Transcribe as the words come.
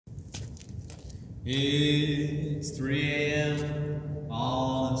It's 3 a.m.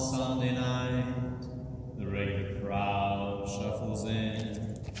 on a Sunday night. The regular crowd shuffles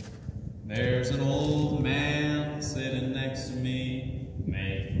in. There's an old man sitting next to me,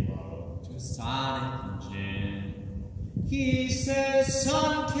 making love to a tonic and gin. He says,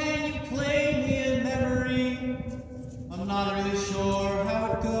 "Son, can you play me a memory? I'm not really sure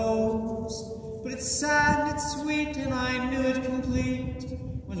how it goes, but it's sad and it's sweet, and I knew it complete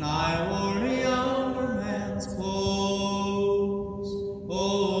when I wore a younger man's clothes.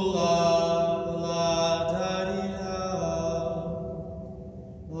 Oh, la, la, da-dee-da,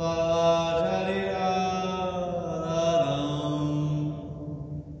 la, da-dee-da, da-dum."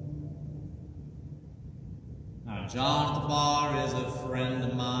 Now, John at the bar is a friend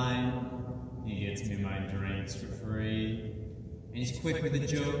of mine. He gets me my drinks for free, and he's quick with a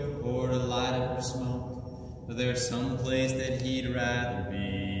joke or to light up or smoke, but there's some place that he'd rather be.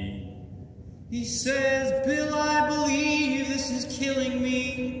 He says, "Bill, I believe this is killing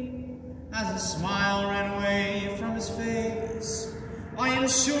me," as a smile ran away from his face. "I am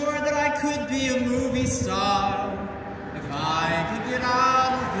sure that I could be a movie star if I could get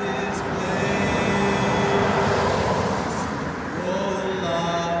out of this place. Oh, la,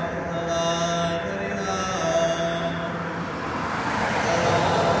 la, la, da-dee-da, la,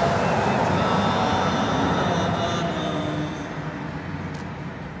 da-dee-da.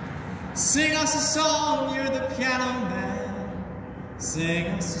 Sing us a song, you're the piano man. Sing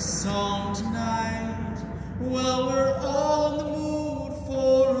us a song tonight. Well, we're all in the mood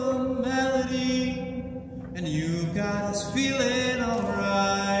for a melody, and you've got us feeling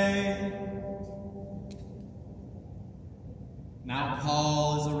alright." Now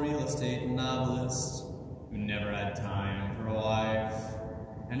Paul is a real estate novelist who never had time for a wife,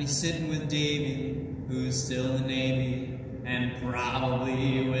 and he's sitting with Davy, who's still in the Navy and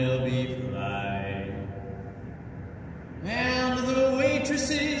probably will be for life. And the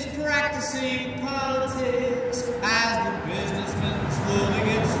waitress is practicing politics as the businessmen slowly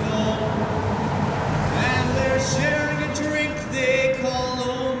get stoned, and they're sharing a drink they call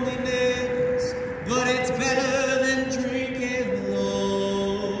loneliness, but it's better than drinking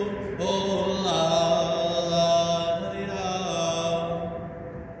alone. Oh, la, la, da-dee-da,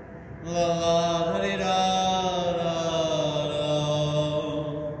 la, la, da-dee-da, da-da.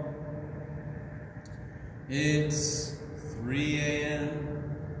 It's 3 a.m.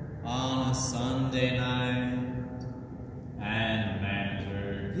 on a Sunday night, and the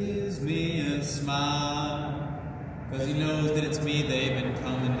manager gives me a smile, 'cause he knows that it's me they've been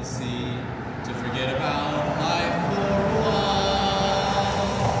coming to see, to forget about life for a while.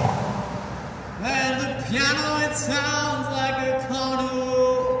 And the piano, it sounds like a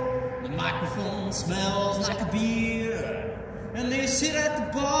carnival, the microphone smells like a beer, and they sit at the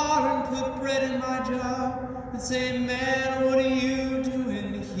bar and put bread in my jar and say, "Man, what are you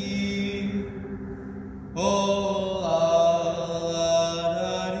doing here?" Oh, la, la,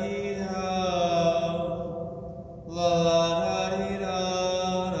 da-dee-da, la, la, da-dee-da,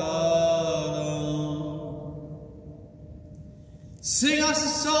 da-dum. Sing us a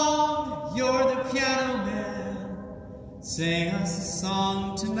song, you're the piano man. Sing us a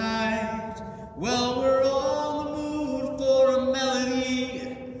song tonight. Well, we're all in the mood for a melody,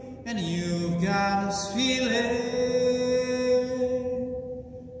 and you've got us feeling